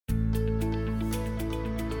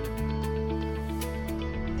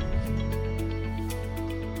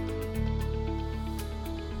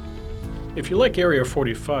If you like Area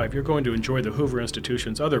 45, you're going to enjoy the Hoover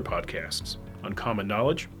Institution's other podcasts, Uncommon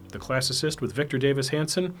Knowledge, The Classicist with Victor Davis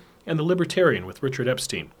Hanson, and The Libertarian with Richard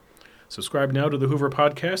Epstein. Subscribe now to the Hoover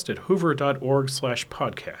Podcast at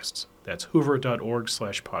hoover.org/podcasts. That's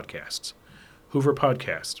hoover.org/podcasts. Hoover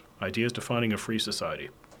Podcast, ideas defining a free society.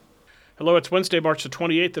 Hello, it's Wednesday, March the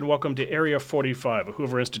 28th, and welcome to Area 45, a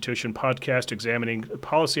Hoover Institution podcast examining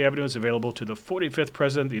policy avenues available to the 45th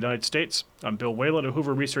President of the United States. I'm Bill Whalen, a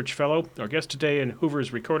Hoover Research Fellow. Our guest today in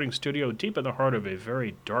Hoover's recording studio, deep in the heart of a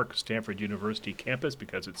very dark Stanford University campus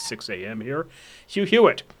because it's 6 a.m. here, Hugh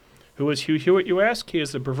Hewitt. Who is Hugh Hewitt, you ask? He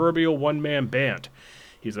is the proverbial one-man band.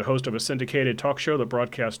 He's the host of a syndicated talk show that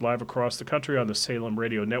broadcasts live across the country on the Salem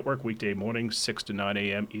Radio Network, weekday mornings, 6 to 9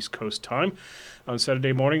 a.m. East Coast time. On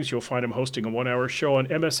Saturday mornings, you'll find him hosting a one-hour show on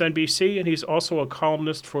MSNBC, and he's also a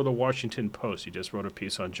columnist for the Washington Post. He just wrote a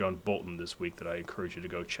piece on John Bolton this week that I encourage you to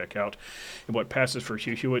go check out. In what passes for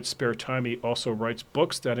Hugh Hewitt's spare time, he also writes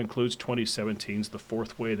books. That includes 2017's The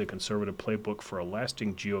Fourth Way, the Conservative Playbook for a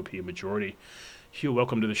Lasting GOP Majority. Hugh,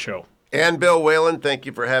 welcome to the show. And Bill Whalen, thank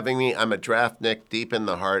you for having me. I'm a draftnik deep in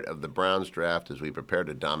the heart of the Browns draft as we prepare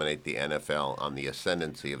to dominate the NFL on the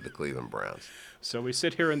ascendancy of the Cleveland Browns. So we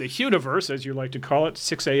sit here in the Hugh-niverse, as you like to call it,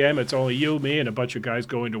 6 a.m. It's only you, me, and a bunch of guys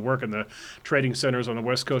going to work in the trading centers on the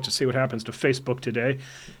West Coast to see what happens to Facebook today.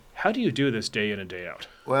 How do you do this day in and day out?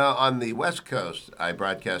 Well, on the West Coast, I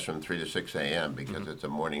broadcast from 3 to 6 a.m. because it's a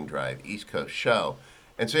morning drive East Coast show.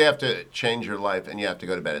 And so you have to change your life, and you have to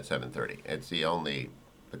go to bed at 7:30. It's the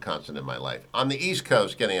constant in my life. On the East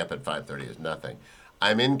Coast, getting up at 5:30 is nothing.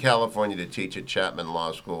 I'm in California to teach at Chapman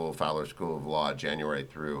Law School, Fowler School of Law, January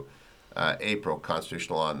through April,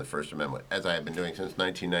 constitutional law and the First Amendment, as I have been doing since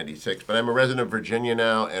 1996. But I'm a resident of Virginia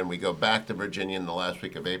now, and we go back to Virginia in the last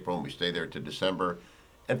week of April, and we stay there to December.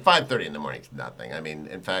 And 5:30 in the morning is nothing. I mean,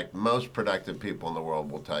 in fact, most productive people in the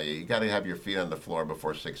world will tell you got to have your feet on the floor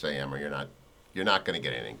before 6 a.m. or you're not going to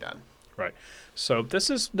get anything done. Right. So this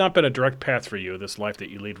has not been a direct path for you, this life that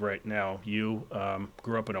you lead right now. You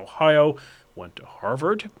grew up in Ohio, went to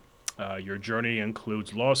Harvard. Your journey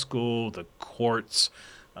includes law school, the courts,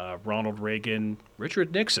 Ronald Reagan,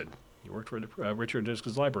 Richard Nixon. You worked for Richard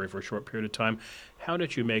Nixon's library for a short period of time. How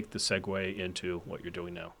did you make the segue into what you're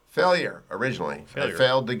doing now? Failure, originally. I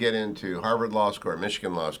failed to get into Harvard Law School or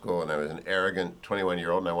Michigan Law School, and I was an arrogant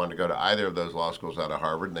 21-year-old, and I wanted to go to either of those law schools out of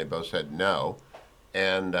Harvard, and they both said no.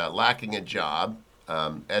 And lacking a job,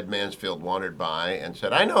 Ed Mansfield wandered by and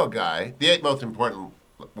said, I know a guy. The 8 most important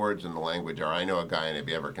words in the language are, I know a guy, and have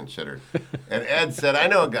you ever considered? And Ed said, I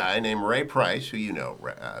know a guy named Ray Price, who you know,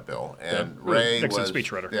 Bill. And yeah. Ray Nixon was...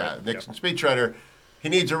 speechwriter. Yeah, right? Nixon speechwriter. He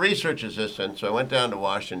needs a research assistant, so I went down to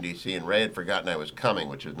Washington, D.C., and Ray had forgotten I was coming,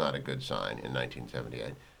 which was not a good sign in 1978.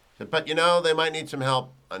 He said, but, they might need some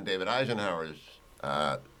help on David Eisenhower's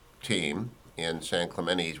team in San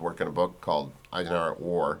Clemente. He's working a book called Eisenhower at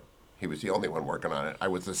War. He was the only one working on it. I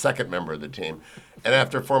was the second member of the team. And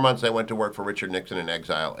after 4 months, I went to work for Richard Nixon in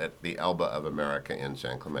exile at the Elba of America in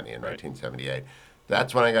San Clemente in 1978.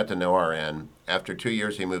 That's when I got to know RN. After 2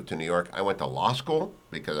 years, he moved to New York. I went to law school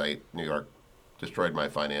because New York destroyed my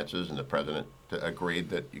finances, and the president agreed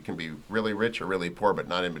that you can be really rich or really poor, but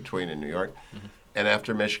not in between in New York. Mm-hmm. And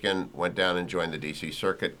after Michigan, went down and joined the D.C.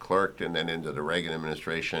 Circuit, clerked, and then into the Reagan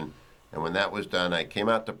administration. And when that was done, I came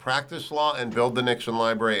out to practice law and build the Nixon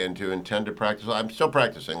Library and to intend to practice law. I'm still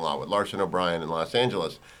practicing law with Larson O'Brien in Los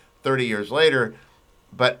Angeles 30 years later.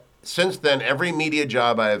 But since then, every media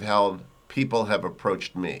job I have held, people have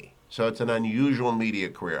approached me. So it's an unusual media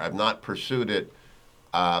career. I've not pursued it,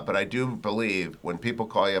 but I do believe when people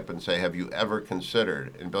call you up and say, have you ever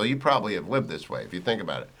considered, and Bill, you probably have lived this way if you think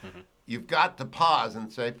about it, you've got to pause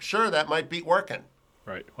and say, sure, that might be working.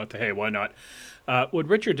 Right. Hey, why not? Would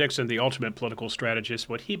Richard Nixon, the ultimate political strategist,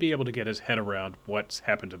 would he be able to get his head around what's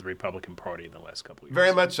happened to the Republican Party in the last couple of years?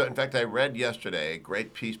 Very much so. In fact, I read yesterday a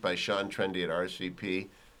great piece by Sean Trendy at RCP,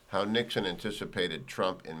 how Nixon anticipated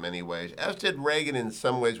Trump in many ways, as did Reagan in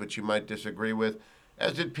some ways, which you might disagree with,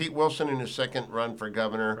 as did Pete Wilson in his second run for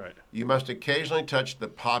governor. Right. You must occasionally touch the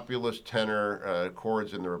populist tenor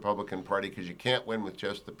chords in the Republican Party because you can't win with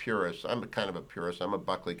just the purists. I'm kind of a purist. I'm a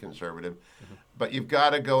Buckley conservative. Mm-hmm. But you've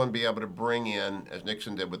got to go and be able to bring in, as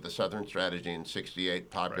Nixon did with the Southern strategy in 68,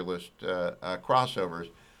 populist crossovers.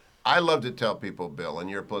 I love to tell people, Bill, and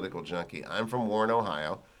you're a political junkie, I'm from Warren,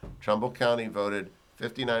 Ohio. Trumbull County voted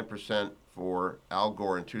 59% for Al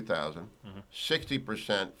Gore in 2000,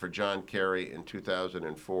 60% for John Kerry in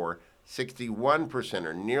 2004, 61%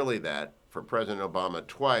 or nearly that for President Obama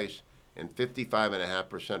twice, and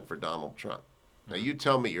 55.5% for Donald Trump. Now, you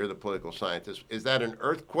tell me, you're the political scientist. Is that an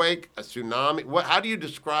earthquake, a tsunami? How do you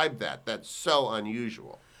describe that? That's so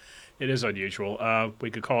unusual. It is unusual. We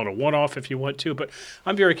could call it a one-off if you want to, but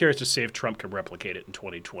I'm very curious to see if Trump can replicate it in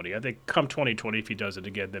 2020. I think come 2020, if he does it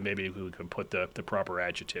again, then maybe we can put the proper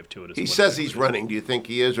adjective to it. He says he's running. Do you think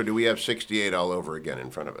he is, or do we have 68 all over again in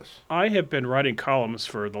front of us? I have been writing columns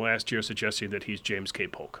for the last year suggesting that he's James K.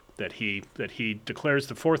 Polk, that he declares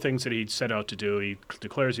the 4 things that he set out to do. He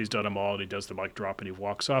declares he's done them all, and he does the mic drop, and he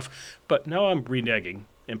walks off. But now I'm reneging,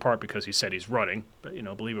 in part because he said he's running, but,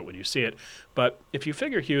 believe it when you see it. But if you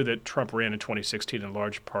figure, Hugh, that Trump ran in 2016 in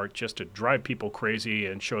large part just to drive people crazy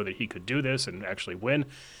and show that he could do this and actually win,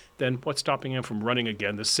 then what's stopping him from running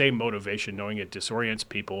again? The same motivation, knowing it disorients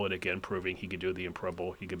people, and again, proving he could do the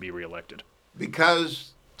improbable, he could be reelected.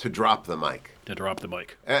 Because to drop the mic. To drop the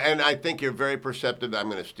mic. And I think you're very perceptive. I'm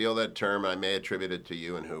going to steal that term. I may attribute it to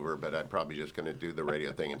you and Hoover, but I'm probably just going to do the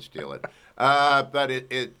radio thing and steal it. But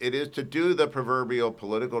it is to do the proverbial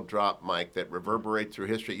political drop mic that reverberates through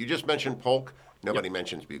history. You just mentioned Polk. Nobody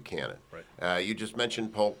mentions Buchanan. Right. You just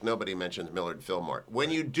mentioned Polk. Nobody mentions Millard Fillmore. When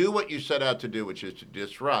you do what you set out to do, which is to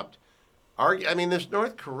disrupt, this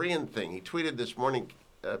North Korean thing, he tweeted this morning,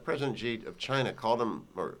 President Xi of China called him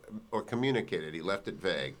or communicated, he left it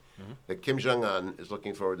vague, that Kim Jong-un is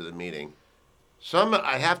looking forward to the meeting. Some,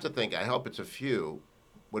 I have to think, I hope it's a few,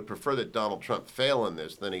 would prefer that Donald Trump fail in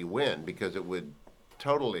this than he win, because it would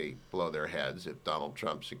totally blow their heads if Donald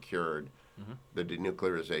Trump secured the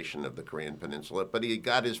denuclearization of the Korean Peninsula. But he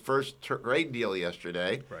got his first trade deal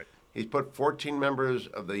yesterday. Right. He's put 14 members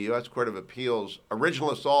of the U.S. Court of Appeals,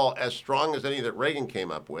 originalists all, as strong as any that Reagan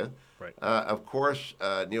came up with. Right. Of course,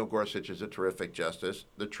 Neil Gorsuch is a terrific justice.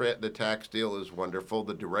 The tax deal is wonderful.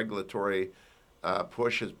 The deregulatory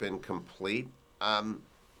push has been complete.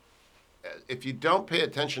 If you don't pay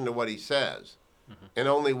attention to what he says and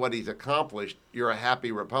only what he's accomplished, you're a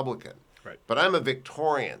happy Republican. Right. But I'm a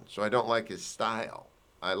Victorian, so I don't like his style.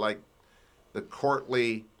 I like the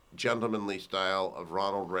courtly, gentlemanly style of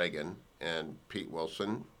Ronald Reagan and Pete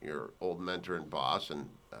Wilson, your old mentor and boss, and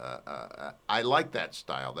I like that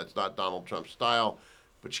style. That's not Donald Trump's style,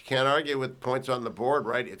 but you can't argue with points on the board,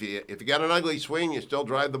 right? If you got an ugly swing, you still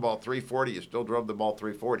drive the ball 340. You still drove the ball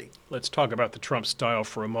 340. Let's talk about the Trump style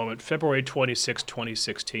for a moment. February 26,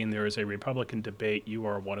 2016, there is a Republican debate. You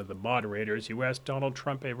are one of the moderators. You asked Donald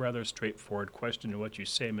Trump a rather straightforward question. What you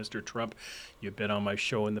say, Mr. Trump, you've been on my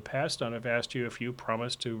show in the past, and I've asked you if you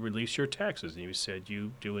promised to release your taxes. And you said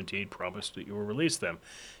you do indeed promise that you will release them.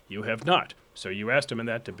 You have not. So you asked him in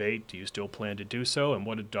that debate, do you still plan to do so? And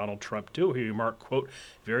what did Donald Trump do? He remarked, quote,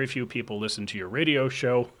 very few people listen to your radio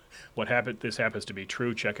show. This happens to be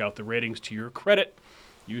true. Check out the ratings. To your credit,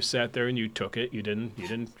 you sat there and you took it. You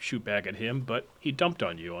didn't shoot back at him, but he dumped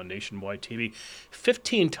on you on nationwide TV.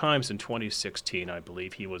 15 times in 2016, I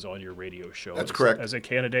believe, he was on your radio show. That's correct. As a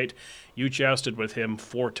candidate. You jousted with him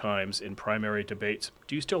 4 times in primary debates.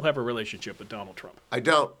 Do you still have a relationship with Donald Trump? I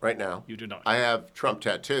don't right now. You do not. I have Trump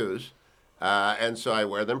tattoos. And so I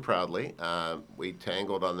wear them proudly. We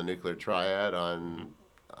tangled on the nuclear triad, on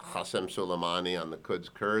Qasem Soleimani, on the Quds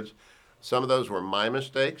Kurds. Some of those were my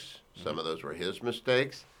mistakes. Some of those were his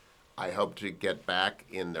mistakes. I hope to get back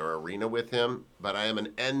in their arena with him. But I am an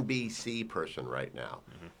NBC person right now.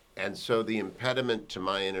 And so the impediment to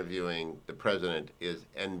my interviewing the president is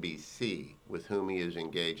NBC, with whom he is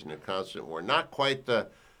engaged in a constant war. Not quite the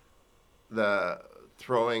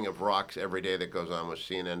throwing of rocks every day that goes on with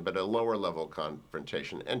CNN, but a lower level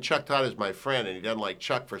confrontation. And Chuck Todd is my friend, and he doesn't like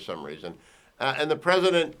Chuck for some reason. And the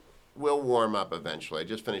president will warm up eventually. I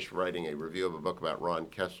just finished writing a review of a book about Ron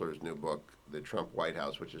Kessler's new book, The Trump White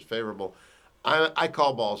House, which is favorable. I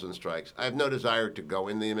call balls and strikes. I have no desire to go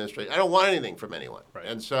in the administration. I don't want anything from anyone. Right.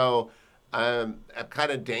 And so I'm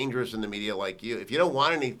kind of dangerous in the media like you. If you don't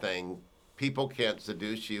want anything, people can't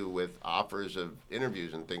seduce you with offers of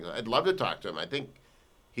interviews and things. I'd love to talk to him. I think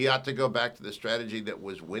he ought to go back to the strategy that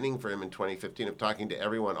was winning for him in 2015 of talking to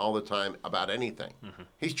everyone all the time about anything.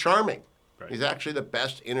 He's charming. Right. He's actually the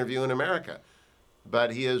best interview in America.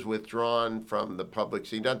 But he is withdrawn from the public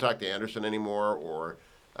scene. He doesn't talk to Anderson anymore. Or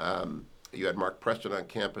you had Mark Preston on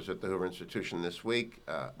campus at the Hoover Institution this week.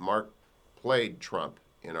 Mark played Trump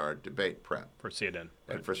in our debate prep. For CNN.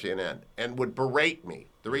 Right. For CNN. And would berate me.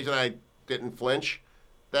 The reason I didn't flinch,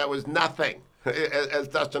 that was nothing. As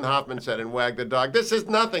Dustin Hoffman said in Wag the Dog, this is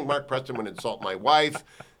nothing. Mark Preston would insult my wife.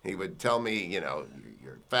 He would tell me,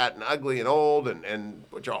 you're fat and ugly and old, and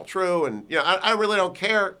which are all true. And, I really don't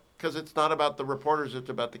care, because it's not about the reporters,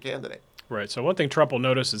 it's about the candidate. Right. So one thing Trump will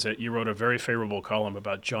notice is that you wrote a very favorable column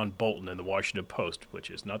about John Bolton in the Washington Post,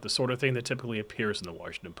 which is not the sort of thing that typically appears in the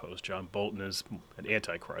Washington Post. John Bolton is an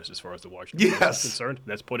antichrist as far as the Washington Post is concerned.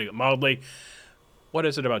 That's putting it mildly. What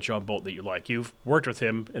is it about John Bolton that you like? You've worked with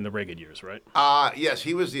him in the Reagan years, right? Yes,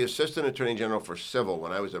 he was the Assistant Attorney General for Civil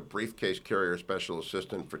when I was a briefcase carrier special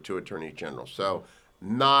assistant for 2 attorneys general. So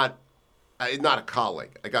not a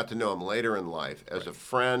colleague. I got to know him later in life as a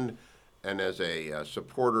friend and as a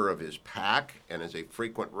supporter of his PAC and as a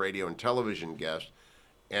frequent radio and television guest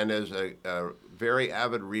and as a very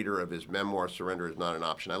avid reader of his memoir, Surrender is Not an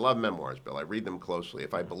Option. I love memoirs, Bill. I read them closely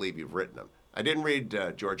if I believe you've written them. I didn't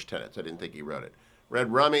read George Tenet's. I didn't think he wrote it. Read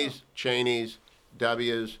Rummy's, Cheney's,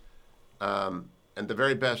 W's, and the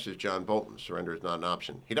very best is John Bolton's, Surrender is Not an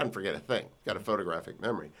Option. He doesn't forget a thing. He's got a photographic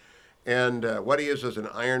memory. And what he is an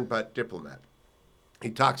iron-butt diplomat. He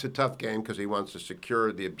talks a tough game because he wants to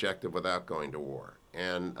secure the objective without going to war.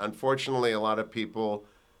 And unfortunately, a lot of people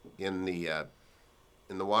in the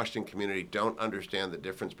Washington community don't understand the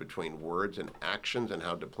difference between words and actions and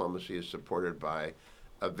how diplomacy is supported by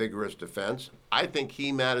a vigorous defense. I think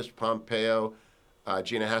he, Mattis Pompeo,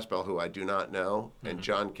 Gina Haspel, who I do not know, and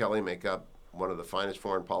John Kelly make up one of the finest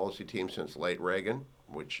foreign policy teams since late Reagan,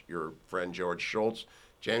 which your friend George Shultz,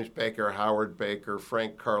 James Baker, Howard Baker,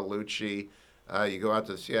 Frank Carlucci. You go out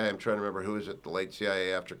to the CIA. I'm trying to remember who was at the late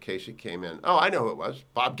CIA after Casey came in. Oh, I know who it was.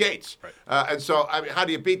 Bob Gates. Right. And so, I mean, how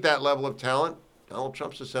do you beat that level of talent? Donald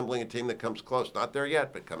Trump's assembling a team that comes close. Not there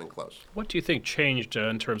yet, but coming close. What do you think changed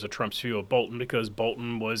in terms of Trump's view of Bolton? Because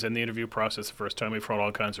Bolton was in the interview process the first time. We've heard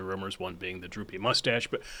all kinds of rumors, one being the droopy mustache.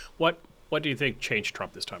 But what do you think changed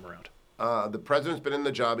Trump this time around? The president's been in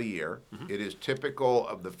the job a year. It is typical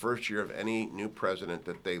of the first year of any new president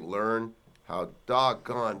that they learn how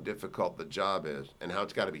doggone difficult the job is and how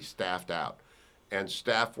it's got to be staffed out. And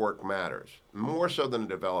staff work matters, more so than a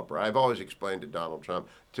developer. I've always explained to Donald Trump,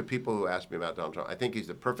 to people who ask me about Donald Trump, I think he's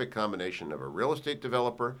the perfect combination of a real estate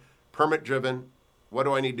developer, permit-driven, what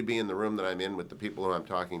do I need to be in the room that I'm in with the people who I'm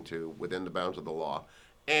talking to within the bounds of the law,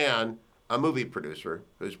 and a movie producer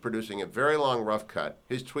who's producing a very long rough cut.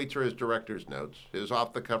 His tweets are his director's notes. His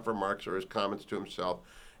off-the-cuff remarks are his comments to himself.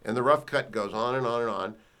 And the rough cut goes on and on and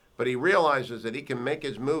on. But he realizes that he can make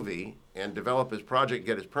his movie and develop his project,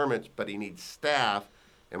 get his permits, but he needs staff.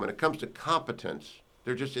 And when it comes to competence,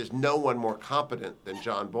 there just is no one more competent than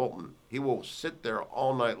John Bolton. He will sit there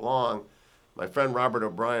all night long. My friend Robert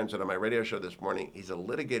O'Brien said on my radio show this morning, he's a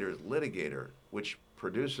litigator's litigator, which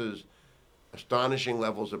produces astonishing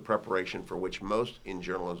levels of preparation for which most in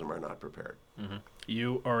journalism are not prepared.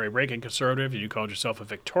 You are a Reagan conservative. You called yourself a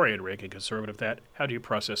Victorian Reagan conservative. How do you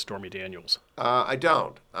process Stormy Daniels? I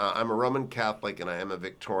don't. I'm a Roman Catholic and I am a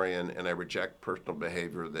Victorian, and I reject personal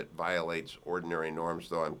behavior that violates ordinary norms,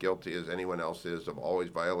 though I'm guilty, as anyone else is, of always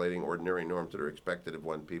violating ordinary norms that are expected of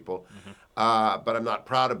one people. But I'm not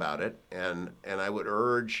proud about it, and I would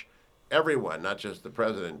urge everyone, not just the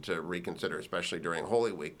president, to reconsider, especially during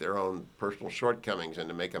Holy Week, their own personal shortcomings and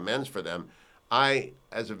to make amends for them.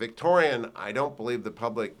 As a Victorian, I don't believe the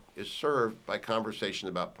public is served by conversation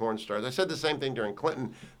about porn stars. I said the same thing during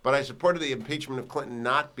Clinton, but I supported the impeachment of Clinton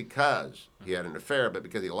not because he had an affair, but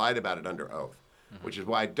because he lied about it under oath, which is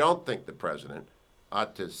why I don't think the president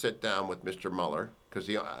ought to sit down with Mr. Mueller, because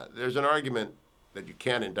there's an argument that you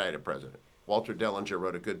can't indict a president. Walter Dellinger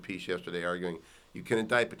wrote a good piece yesterday arguing you can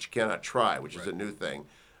indict, but you cannot try, which is a new thing.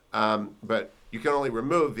 But you can only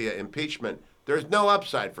remove via impeachment. There's no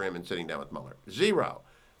upside for him in sitting down with Mueller. Zero.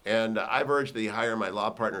 And I've urged that he hire my law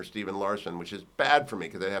partner, Stephen Larson, which is bad for me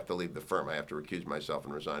because I'd have to leave the firm. I have to recuse myself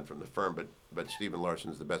and resign from the firm. But Stephen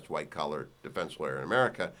Larson's the best white-collar defense lawyer in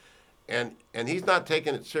America. And he's not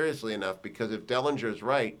taking it seriously enough, because if Dellinger's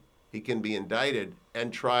right, he can be indicted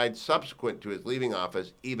and tried subsequent to his leaving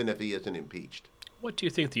office, even if he isn't impeached. What do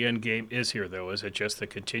you think the end game is here, though? Is it just the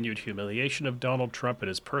continued humiliation of Donald Trump in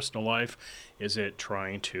his personal life? Is it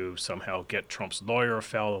trying to somehow get Trump's lawyer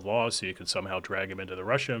afoul of the law so you can somehow drag him into the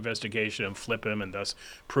Russia investigation and flip him and thus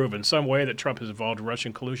prove in some way that Trump is involved in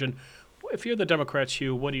Russian collusion? If you're the Democrats,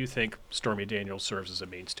 Hugh, what do you think Stormy Daniels serves as a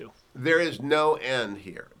means to? There is no end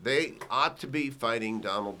here. They ought to be fighting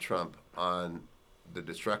Donald Trump on the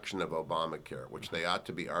destruction of Obamacare, which they ought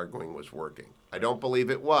to be arguing was working. I don't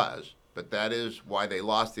believe it was. But that is why they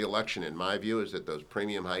lost the election, in my view, is that those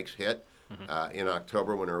premium hikes hit in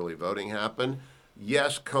October when early voting happened.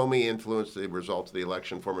 Yes, Comey influenced the results of the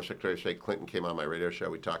election. Former Secretary of State Clinton came on my radio show.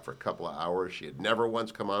 We talked for a couple of hours. She had never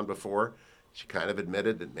once come on before. She kind of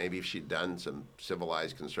admitted that maybe if she'd done some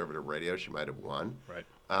civilized conservative radio, she might have won. Right.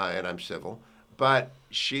 And I'm civil. But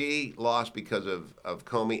she lost because of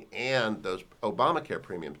Comey and those Obamacare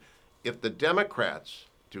premiums. If the Democrats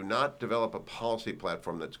do not develop a policy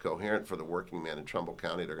platform that's coherent for the working man in Trumbull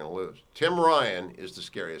County, they're going to lose. Tim Ryan is the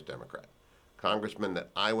scariest Democrat. Congressman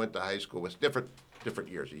that I went to high school with, different different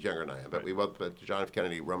years. He's younger than I am, but we both went to John F.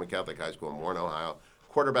 Kennedy Roman Catholic High School in Warren, Ohio.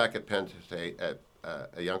 Quarterback at Penn State, at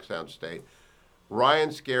Youngstown State.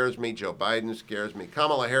 Ryan scares me. Joe Biden scares me.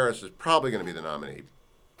 Kamala Harris is probably going to be the nominee.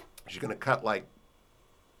 She's going to cut like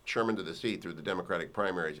Sherman to the sea through the Democratic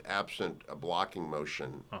primaries, absent a blocking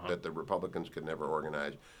motion that the Republicans could never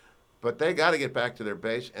organize. But they got to get back to their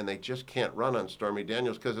base, and they just can't run on Stormy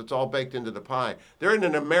Daniels because it's all baked into the pie. There isn't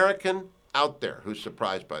an American out there who's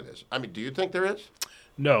surprised by this. I mean, do you think there is?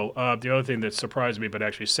 No. The other thing that surprised me but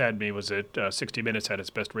actually saddened me was that 60 Minutes had its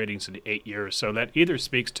best ratings in 8 years. So that either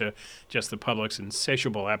speaks to just the public's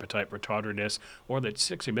insatiable appetite for tawdriness, or that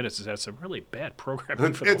 60 Minutes has had some really bad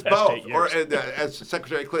programming for the last both. 8 years. Or, as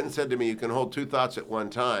Secretary Clinton said to me, you can hold two thoughts at one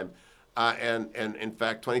time. And in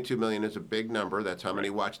fact, 22 million is a big number. That's how many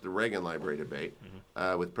watched the Reagan Library debate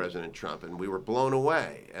with President Trump. And we were blown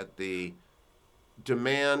away at the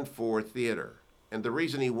demand for theater. And the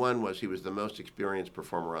reason he won was he was the most experienced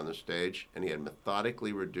performer on the stage, and he had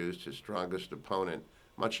methodically reduced his strongest opponent,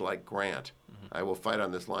 much like Grant. I will fight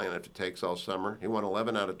on this line if it takes all summer. He won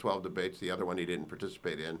 11 out of 12 debates. The other one he didn't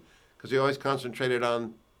participate in because he always concentrated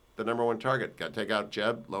on the number one target. Got to take out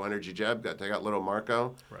Jeb, low-energy Jeb. Got to take out little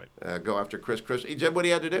Marco. Right. Go after Chris. He did what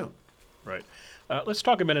he had to do. Right. Let's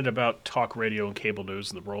talk a minute about talk radio and cable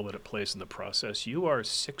news and the role that it plays in the process. You are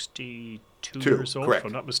 62 years old, correct. if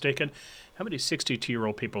I'm not mistaken. How many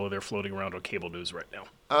 62-year-old people are there floating around on cable news right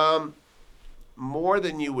now? More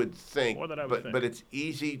than you would think, More than I would think. But it's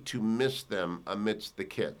easy to miss them amidst the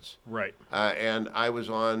kids. Right. And I was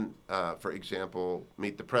on, for example,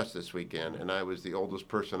 Meet the Press this weekend, and I was the oldest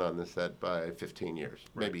person on the set by 15 years,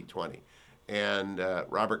 maybe 20. And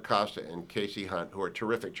Robert Costa and Casey Hunt, who are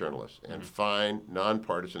terrific journalists and fine,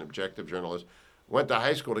 nonpartisan, objective journalists, went to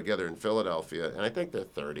high school together in Philadelphia, and I think they're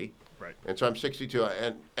 30. Right. And so I'm 62.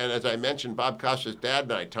 And as I mentioned, Bob Costa's dad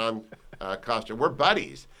and I, Tom Costa, we're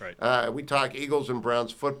buddies. Right. We talk Eagles and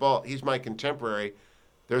Browns football. He's my contemporary.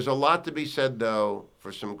 There's a lot to be said, though,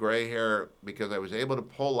 for some gray hair, because I was able to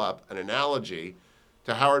pull up an analogy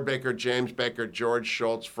to Howard Baker, James Baker, George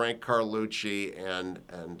Shultz, Frank Carlucci, and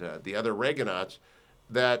the other Reaganauts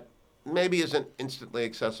that maybe isn't instantly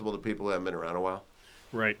accessible to people who haven't been around a while.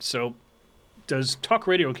 Right. So does talk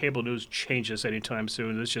radio and cable news change this anytime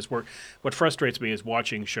soon? This just work. What frustrates me is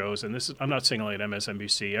watching shows, and this is, I'm not singling out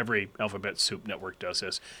MSNBC. Every alphabet soup network does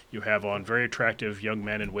this. You have on very attractive young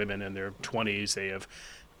men and women in their 20s. They have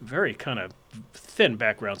very kind of thin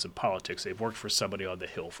backgrounds in politics. They've worked for somebody on the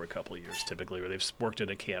Hill for a couple of years, typically, or they've worked in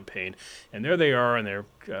a campaign. And there they are, and they're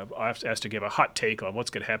asked to give a hot take on what's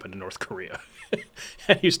going to happen in North Korea.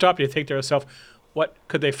 And you stop and you think to yourself, what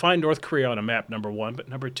could they find North Korea on a map, number one? But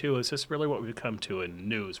number two, is this really what we've come to in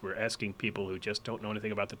news? We're asking people who just don't know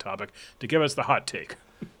anything about the topic to give us the hot take.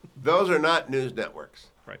 Those are not news networks.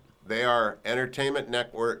 Right. They are entertainment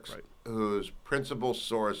networks whose principal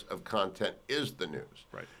source of content is the news.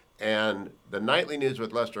 Right. And the nightly news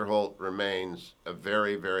with Lester Holt remains a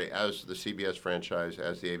very, very, as the CBS franchise,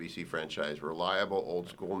 as the ABC franchise, reliable old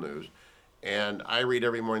school news. And I read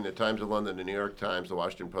every morning the Times of London, the New York Times, the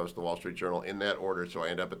Washington Post, the Wall Street Journal, in that order, so I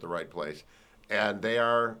end up at the right place. And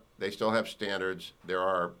they still have standards. There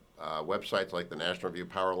are websites like the National Review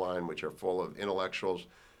Powerline, which are full of intellectuals.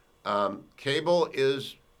 Cable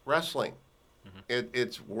is wrestling.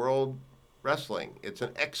 It's world wrestling. It's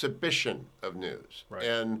an exhibition of news. Right.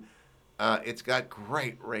 And it's got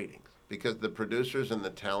great ratings because the producers and the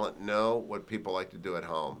talent know what people like to do at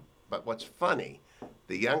home. But what's funny,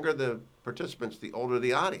 the younger the participants, the older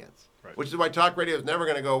the audience, which is why talk radio is never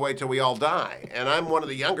going to go away till we all die. And I'm one of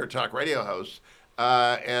the younger talk radio hosts,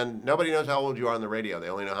 and nobody knows how old you are on the radio. They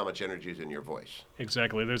only know how much energy is in your voice.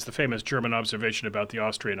 Exactly. There's the famous German observation about the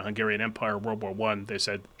Austrian-Hungarian Empire, World War I. They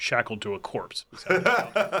said, shackled to a corpse.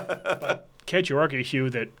 But can't you argue,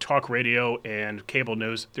 Hugh, that talk radio and cable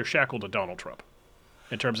news, they're shackled to Donald Trump?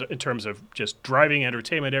 In terms of just driving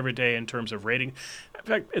entertainment every day, in terms of rating. In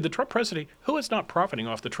fact, the Trump presidency, who is not profiting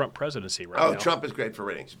off the Trump presidency right now? Oh, Trump is great for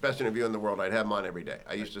ratings. Best interview in the world. I'd have him on every day.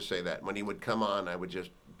 I used to say that. When he would come on, I would just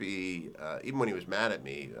be, even when he was mad at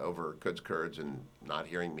me over curds and not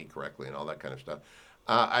hearing me correctly and all that kind of stuff,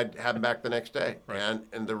 I'd have him back the next day.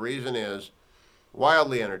 And the reason is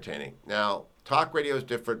wildly entertaining. Now, talk radio is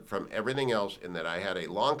different from everything else in that I had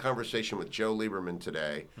a long conversation with Joe Lieberman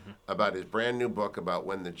today about his brand new book about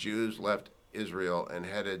when the Jews left Israel and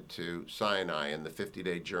headed to Sinai and the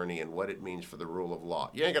 50-day journey and what it means for the rule of law.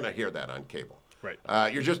 You ain't going to hear that on cable. Right.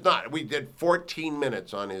 You're just not. We did 14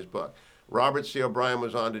 minutes on his book. Robert C. O'Brien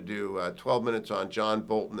was on to do 12 minutes on John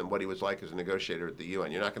Bolton and what he was like as a negotiator at the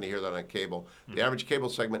UN. You're not going to hear that on cable. The average cable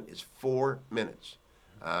segment is 4 minutes.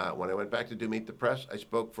 When I went back to do Meet the Press, I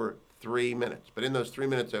spoke for 3 minutes. But in those 3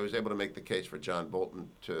 minutes, I was able to make the case for John Bolton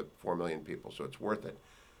to 4 million people, so it's worth it.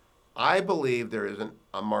 I believe there isn't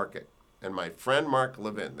a market, and my friend Mark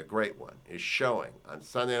Levin, the great one, is showing on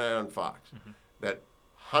Sunday night on Fox that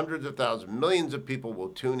hundreds of thousands, millions of people will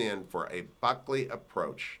tune in for a Buckley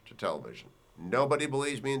approach to television. Nobody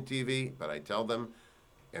believes me in TV, but I tell them,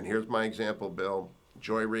 and here's my example, Bill.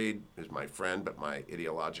 Joy Reid is my friend, but my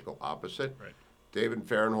ideological opposite. Right. David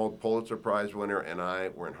Fahrenthold, Pulitzer Prize winner, and I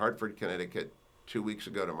were in Hartford, Connecticut 2 weeks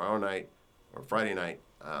ago tomorrow night, or Friday night,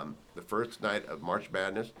 the first night of March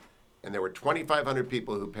Madness, and there were 2,500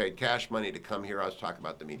 people who paid cash money to come hear us talk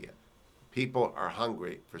about the media. People are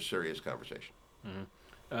hungry for serious conversation.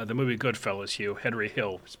 The movie Goodfellas, Hugh, Henry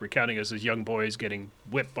Hill is recounting as his young boy is getting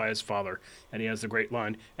whipped by his father, and he has the great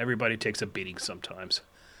line, "Everybody takes a beating sometimes."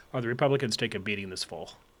 Are the Republicans taking a beating this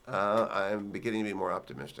fall? I'm beginning to be more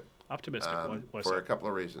optimistic. Optimistic. Why For so? a couple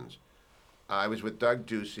of reasons. I was with Doug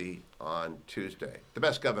Ducey on Tuesday, the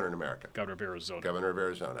best governor in America. Governor of Arizona. Governor of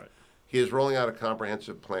Arizona. Right. He is rolling out a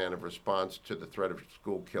comprehensive plan of response to the threat of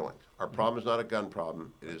school killings. Our problem is not a gun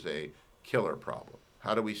problem, it is a killer problem.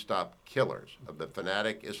 How do we stop killers of the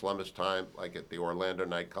fanatic Islamist type, like at the Orlando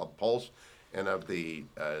night called Pulse, and of the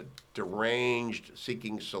deranged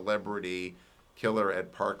seeking celebrity killer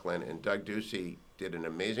at Parkland? And Doug Ducey did an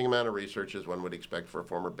amazing amount of research, as one would expect for a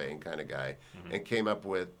former Bain kind of guy, and came up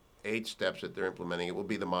with 8 steps that they're implementing. It will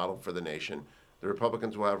be the model for the nation. The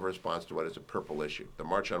Republicans will have a response to what is a purple issue. The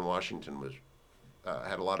March on Washington was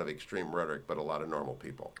had a lot of extreme rhetoric, but a lot of normal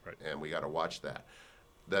people, Right. and we got to watch that.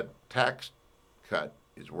 The tax cut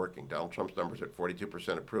is working. Donald Trump's numbers at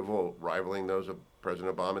 42% approval, rivaling those of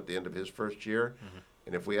President Obama at the end of his first year.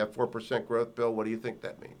 And if we have 4% growth, Bill, what do you think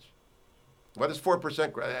that means? What is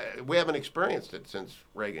 4% growth? We haven't experienced it since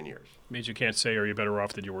Reagan years. Means you can't say, are you better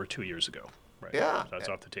off than you were 2 years ago? Right. Yeah. So that's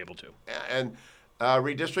off the table, too. And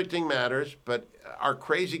redistricting matters, but our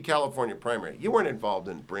crazy California primary, you weren't involved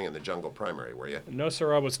in bringing the jungle primary, were you? No,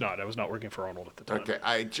 sir, I was not. I was not working for Arnold at the time. Okay,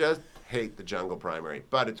 I just hate the jungle primary,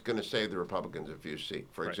 but it's going to save the Republicans a few seats.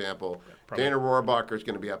 For Right. example, Probably. Dana Rohrabacher is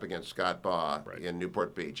going to be up against Scott Baugh Right. in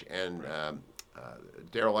Newport Beach, and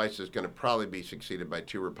Darrell Issa is going to probably be succeeded by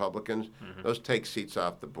 2 Republicans. Those take seats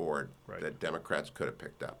off the board Right. that Democrats could have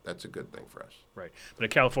picked up. That's a good thing for us. Right. But in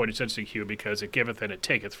California, it's interesting, Hugh, because it giveth and it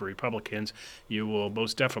taketh for Republicans. You will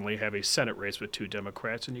most definitely have a Senate race with 2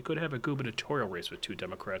 Democrats, and you could have a gubernatorial race with 2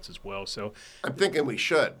 Democrats as well. So I'm thinking we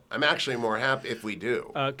should. I'm actually more happy if we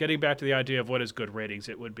do. getting back to the idea of what is good ratings,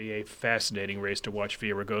 it would be a fascinating race to watch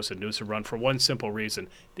Villaraigosa and Newsom run for one simple reason.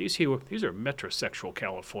 These are metrosexual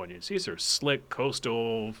Californians. These are slick,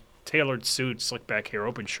 coastal, tailored suits, slick back hair,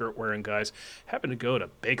 open shirt wearing guys having to go to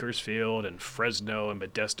Bakersfield and Fresno and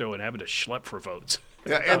Modesto and having to schlep for votes.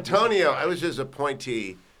 Yeah, Antonio, I was his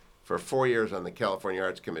appointee for 4 years on the California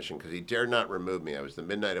Arts Commission because he dared not remove me. I was the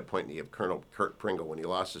midnight appointee of Colonel Kurt Pringle when he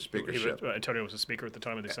lost his speakership. Antonio was a speaker at the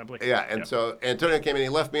time of the assembly. Yeah, and so Antonio came in, he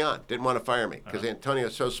left me on, didn't want to fire me because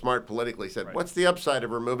Antonio's so smart politically. He said, Right. what's the upside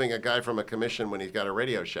of removing a guy from a commission when he's got a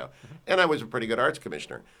radio show? And I was a pretty good arts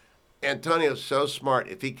commissioner. Antonio's so smart,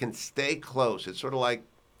 if he can stay close, it's sort of like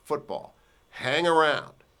football. Hang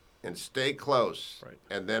around and stay close, Right.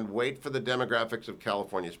 and then wait for the demographics of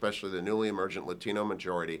California, especially the newly emergent Latino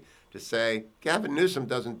majority, to say, Gavin Newsom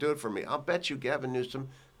doesn't do it for me. I'll bet you Gavin Newsom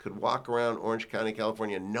could walk around Orange County,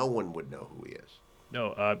 California, and no one would know who he is.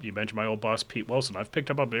 No, you mentioned my old boss, Pete Wilson. I've picked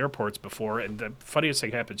him up at airports before, and the funniest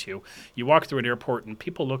thing happens to you. You walk through an airport, and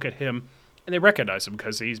people look at him, and they recognize him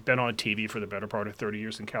because he's been on TV for the better part of 30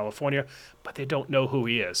 years in California, but they don't know who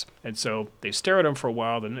he is. And so they stare at him for a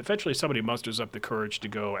while, then eventually somebody musters up the courage to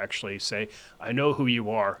go actually say, I know who you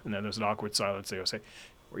are. And then there's an awkward silence. They go say,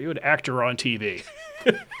 were you an actor on TV?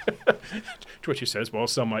 To which he says, well,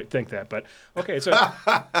 some might think that. But, okay, so...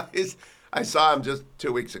 I saw him just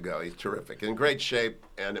 2 weeks ago. He's terrific, in great shape,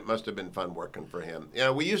 and it must have been fun working for him. You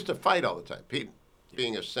know, we used to fight all the time. Pete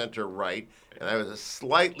being a center-right, and I was a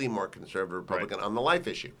slightly more conservative Republican on the life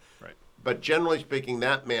issue. Right. But generally speaking,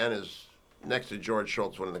 that man is, next to George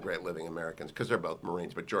Shultz, one of the great living Americans, because they're both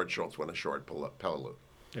Marines, but George Shultz won a short Pellew.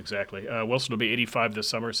 Exactly. Wilson will be 85 this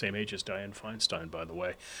summer, same age as Dianne Feinstein, by the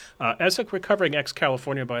way. As a recovering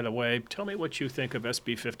ex-California, by the way, tell me what you think of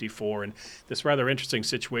SB 54 and this rather interesting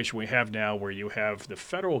situation we have now where you have the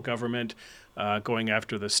federal government going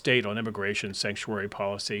after the state on immigration sanctuary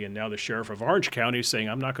policy, and now the sheriff of Orange County saying,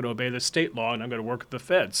 I'm not going to obey the state law and I'm going to work with the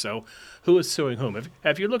feds. So who is suing whom?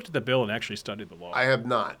 Have you looked at the bill and actually studied the law? I have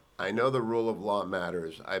not. I know the rule of law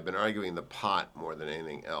matters. I've been arguing the pot more than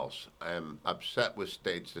anything else. I am upset with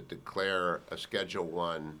states that declare a Schedule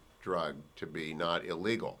I drug to be not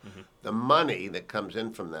illegal. The money that comes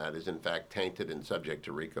in from that is in fact tainted and subject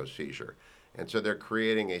to RICO seizure. And so they're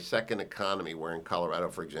creating a second economy where in Colorado,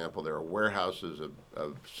 for example, there are warehouses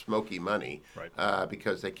of smoky money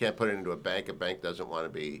because they can't put it into a bank. A bank doesn't want to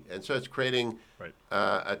be. And so it's creating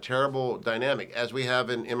a terrible dynamic, as we have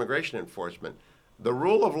in immigration enforcement. The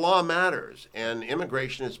rule of law matters, and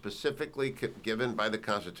immigration is specifically given by the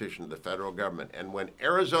Constitution to the federal government. And when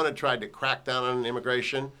Arizona tried to crack down on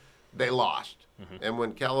immigration, they lost. And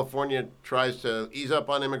when California tries to ease up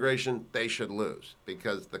on immigration, they should lose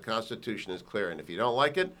because the Constitution is clear. And if you don't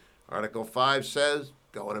like it, Article 5 says,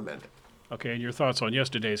 go and amend it. Okay, and your thoughts on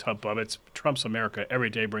yesterday's hubbub. It's Trump's America. Every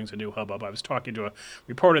day brings a new hubbub. I was talking to a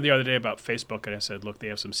reporter the other day about Facebook, and I said, look, they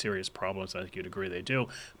have some serious problems. I think you'd agree they do.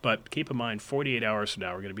 But keep in mind, 48 hours from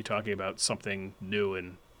now, we're going to be talking about something new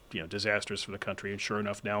and disastrous for the country. And sure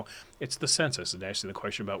enough, now it's the census and asking the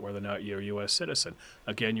question about whether or not you're a U.S. citizen.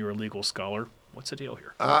 Again, you're a legal scholar. What's the deal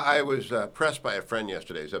here? I was pressed by a friend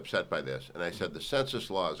yesterday who's upset by this. And I said the census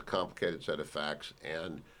law is a complicated set of facts,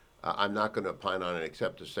 and I'm not going to opine on it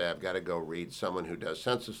except to say I've got to go read someone who does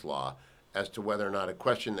census law as to whether or not a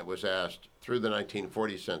question that was asked through the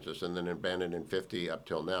 1940 census and then abandoned in 50 up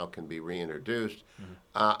till now can be reintroduced.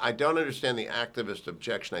 I don't understand the activist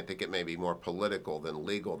objection. I think it may be more political than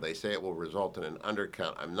legal. They say it will result in an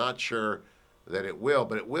undercount. I'm not sure that it will,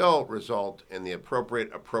 but it will result in the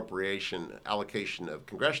appropriate allocation of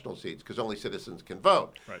congressional seats because only citizens can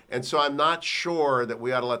vote. And so I'm not sure that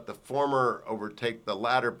we ought to let the former overtake the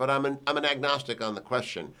latter, but I'm an agnostic on the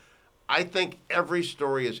question. I think every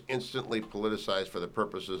story is instantly politicized for the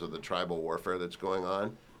purposes of the tribal warfare that's going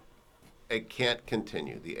on. It can't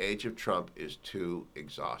continue. The age of Trump is too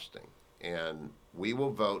exhausting. And we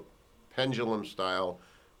will vote pendulum style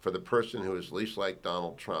for the person who is least like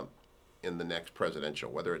Donald Trump in the next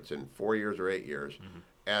presidential, whether it's in 4 years or 8 years.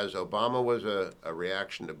 As Obama was a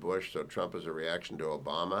reaction to Bush, so Trump is a reaction to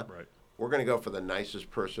Obama. We're going to go for the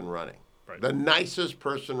nicest person running. The nicest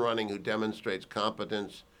person running who demonstrates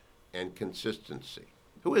competence and consistency.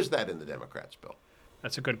 Who is that in the Democrats' bill?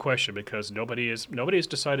 That's a good question because nobody has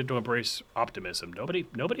decided to embrace optimism.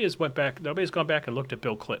 Nobody's gone back and looked at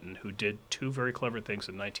Bill Clinton, who did two very clever things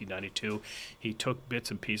in 1992. He took bits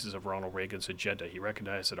and pieces of Ronald Reagan's agenda. He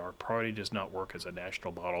recognized that our party does not work as a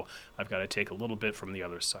national model. I've got to take a little bit from the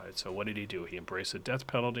other side. So what did he do? He embraced the death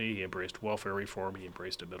penalty. He embraced welfare reform. He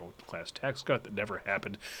embraced a middle-class tax cut that never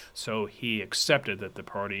happened. So he accepted that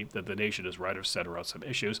the nation is right of center on some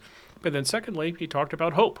issues. But then secondly, he talked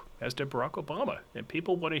about hope, as did Barack Obama. And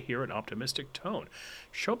people want to hear an optimistic tone.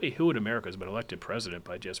 Show me who in America has been elected president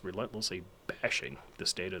by just relentlessly bashing the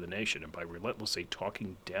state of the nation and by relentlessly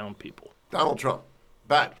talking down people. Donald Trump.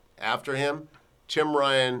 But after him, Tim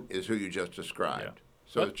Ryan is who you just described.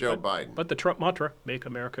 So is Joe Biden. But the Trump mantra, make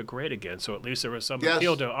America great again. So at least there was some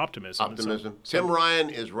appeal to optimism. Tim Ryan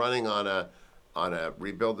is running on a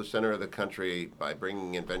rebuild the center of the country by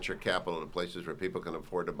bringing in venture capital to places where people can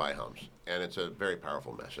afford to buy homes. And it's a very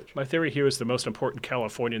powerful message. My theory here is the most important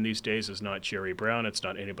Californian these days is not Jerry Brown. It's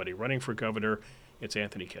not anybody running for governor. It's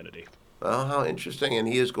Anthony Kennedy. Well, how interesting. And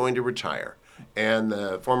he is going to retire. And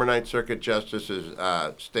the former Ninth Circuit Justice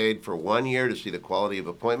has stayed for 1 year to see the quality of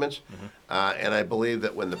appointments. And I believe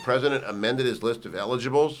that when the president amended his list of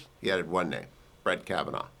eligibles, he added one name, Brett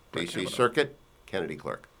Kavanaugh. D.C. Circuit, Kennedy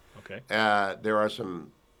clerk. Okay. There are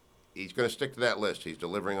some. He's going to stick to that list. He's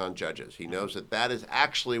delivering on judges. He knows that is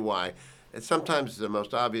actually why. And sometimes the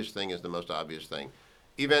most obvious thing is the most obvious thing.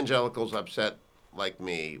 Evangelicals upset like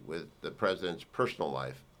me with the president's personal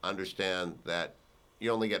life understand that you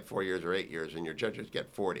only get 4 years or 8 years, and your judges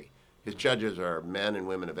get 40. His judges are men and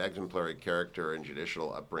women of exemplary character and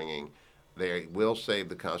judicial upbringing. They will save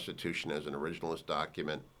the Constitution as an originalist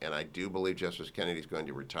document, and I do believe Justice Kennedy is going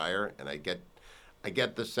to retire, and I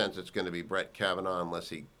get the sense it's going to be Brett Kavanaugh unless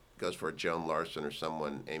he goes for a Joan Larson or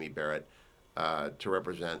someone, Amy Barrett, to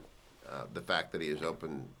represent the fact that he is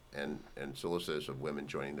open and solicitous of women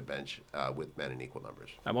joining the bench with men in equal numbers.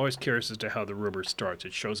 I'm always curious as to how the rumor starts.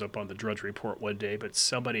 It shows up on the Drudge Report one day, but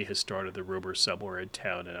somebody has started the rumor somewhere in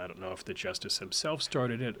town, and I don't know if the justice himself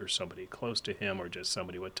started it or somebody close to him or just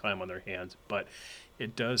somebody with time on their hands, but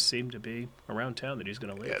it does seem to be around town that he's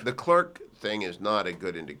going to leave. Yeah, the clerk thing is not a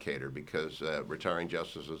good indicator because retiring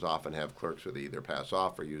justices often have clerks who they either pass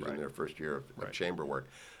off or use in their first year of chamber work.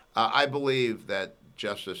 I believe that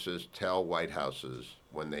justices tell White Houses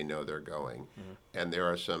when they know they're going, and there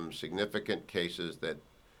are some significant cases that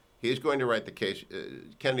he's going to write the case.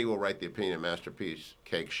 Kennedy will write the opinion of Masterpiece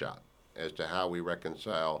Cake Shop as to how we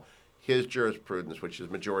reconcile his jurisprudence, which is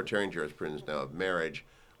majoritarian jurisprudence now of marriage,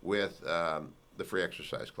 with the free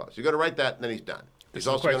exercise clause. He's going to write that, and then he's done. is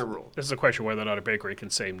also going to rule. This is a question whether or not a bakery can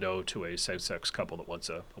say no to a same-sex couple that wants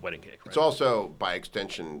a wedding cake. Right? It's also, by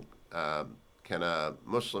extension, can a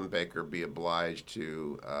Muslim baker be obliged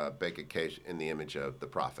to bake a cake in the image of the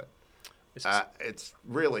Prophet? It's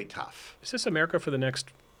really tough. Is this America for the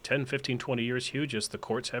next 10, 15, 20 years, Hugh? Just the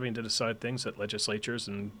courts having to decide things that legislatures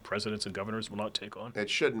and presidents and governors will not take on? It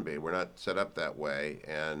shouldn't be. We're not set up that way,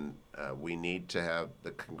 and we need to have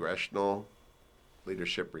the congressional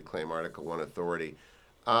leadership reclaim Article 1 authority.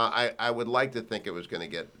 I would like to think it was going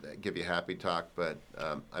to give you happy talk, but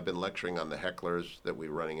I've been lecturing on the hecklers that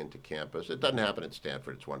we're running into campus. It doesn't happen at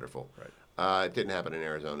Stanford. It's wonderful. Right. It didn't happen in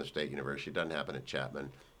Arizona State University. It doesn't happen at Chapman.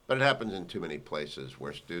 But it happens in too many places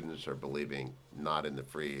where students are believing not in the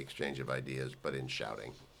free exchange of ideas, but in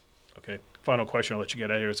shouting. Okay. Final question I'll let you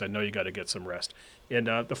get out of here, because I know you got to get some rest. In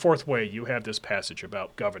The Fourth Way, you have this passage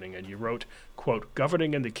about governing, and you wrote, quote,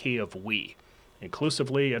 "Governing in the key of we,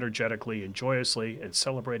 inclusively, energetically, and joyously, and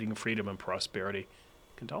celebrating freedom and prosperity."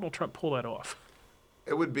 Can Donald Trump pull that off?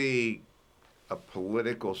 It would be a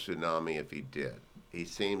political tsunami if he did. He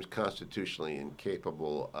seems constitutionally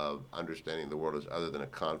incapable of understanding the world as other than a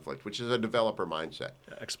conflict, which is a developer mindset.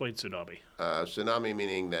 Explain tsunami. Tsunami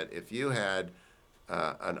meaning that if you had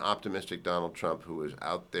an optimistic Donald Trump who was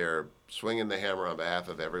out there swinging the hammer on behalf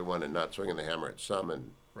of everyone and not swinging the hammer at some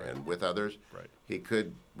and with others, he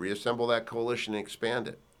could reassemble that coalition and expand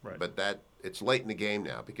it. Right. But it's late in the game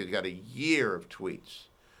now because you got a year of tweets.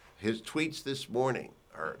 His tweets this morning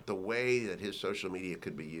are the way that his social media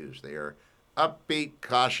could be used. They are upbeat,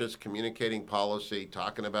 cautious, communicating policy,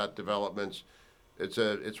 talking about developments.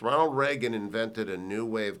 It's Ronald Reagan invented a new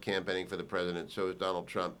way of campaigning for the president. So is Donald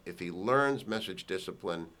Trump. If he learns message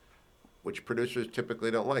discipline, which producers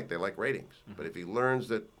typically don't like, they like ratings. Mm-hmm. But if he learns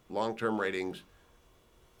that long-term ratings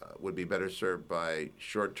would be better served by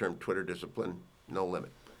short-term Twitter discipline, no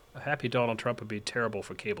limit. A happy Donald Trump would be terrible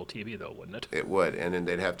for cable TV, though, wouldn't it? It would, and then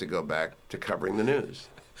they'd have to go back to covering the news.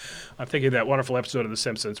 I'm thinking of that wonderful episode of The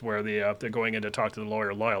Simpsons where they're going in to talk to the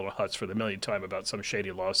lawyer Lionel Hutz for the millionth time about some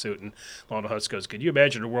shady lawsuit, and Lionel Hutz goes, "Could you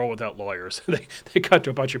imagine a world without lawyers?" They cut to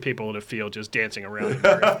a bunch of people in a field just dancing around.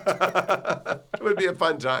 It would be a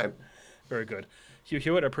fun time. Very good. Hugh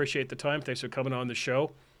Hewitt, I appreciate the time. Thanks for coming on the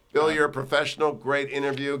show. Bill, you're a professional. Great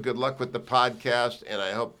interview. Good luck with the podcast, and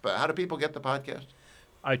I hope. How do people get the podcast?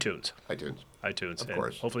 iTunes. Of and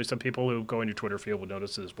course. Hopefully some people who go on your Twitter feed will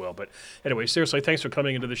notice it as well. But anyway, seriously, thanks for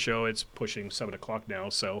coming into the show. It's pushing 7 o'clock now,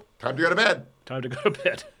 so... Time to go to bed. Time to go to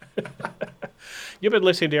bed. You've been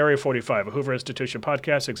listening to Area 45, a Hoover Institution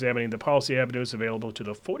podcast examining the policy avenues available to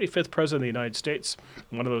the 45th President of the United States.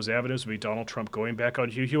 One of those avenues would be Donald Trump going back on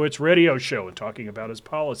Hugh Hewitt's radio show and talking about his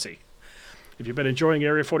policy. If you've been enjoying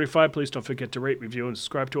Area 45, please don't forget to rate, review, and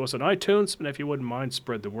subscribe to us on iTunes. And if you wouldn't mind,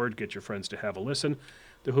 spread the word. Get your friends to have a listen.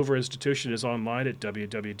 The Hoover Institution is online at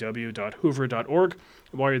www.hoover.org.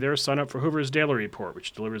 And while you're there, sign up for Hoover's Daily Report,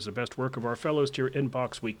 which delivers the best work of our fellows to your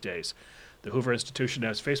inbox weekdays. The Hoover Institution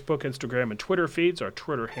has Facebook, Instagram, and Twitter feeds. Our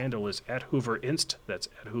Twitter handle is @HooverInst. That's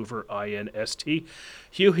 @HooverInst.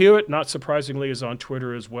 Hugh Hewitt, not surprisingly, is on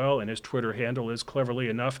Twitter as well, and his Twitter handle is, cleverly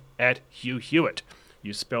enough, @HughHewitt.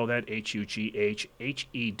 You spell that HughHewitt.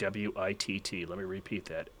 Let me repeat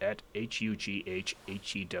that,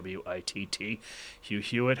 @HughHewitt. Hugh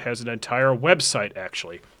Hewitt has an entire website,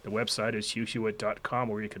 actually. The website is HughHewitt.com,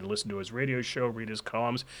 where you can listen to his radio show, read his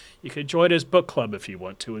columns. You can join his book club if you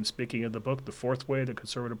want to. And speaking of the book, The Fourth Way, The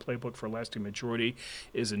Conservative Playbook for a Lasting Majority,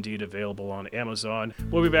 is indeed available on Amazon.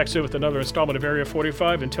 We'll be back soon with another installment of Area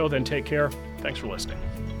 45. Until then, take care. Thanks for listening.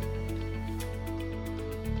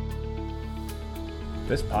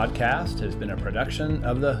 This podcast has been a production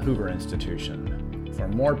of the Hoover Institution. For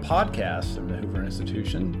more podcasts from the Hoover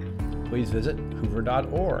Institution, please visit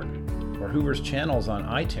hoover.org or Hoover's channels on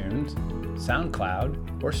iTunes,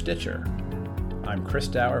 SoundCloud, or Stitcher. I'm Chris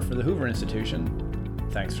Dower for the Hoover Institution.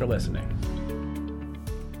 Thanks for listening.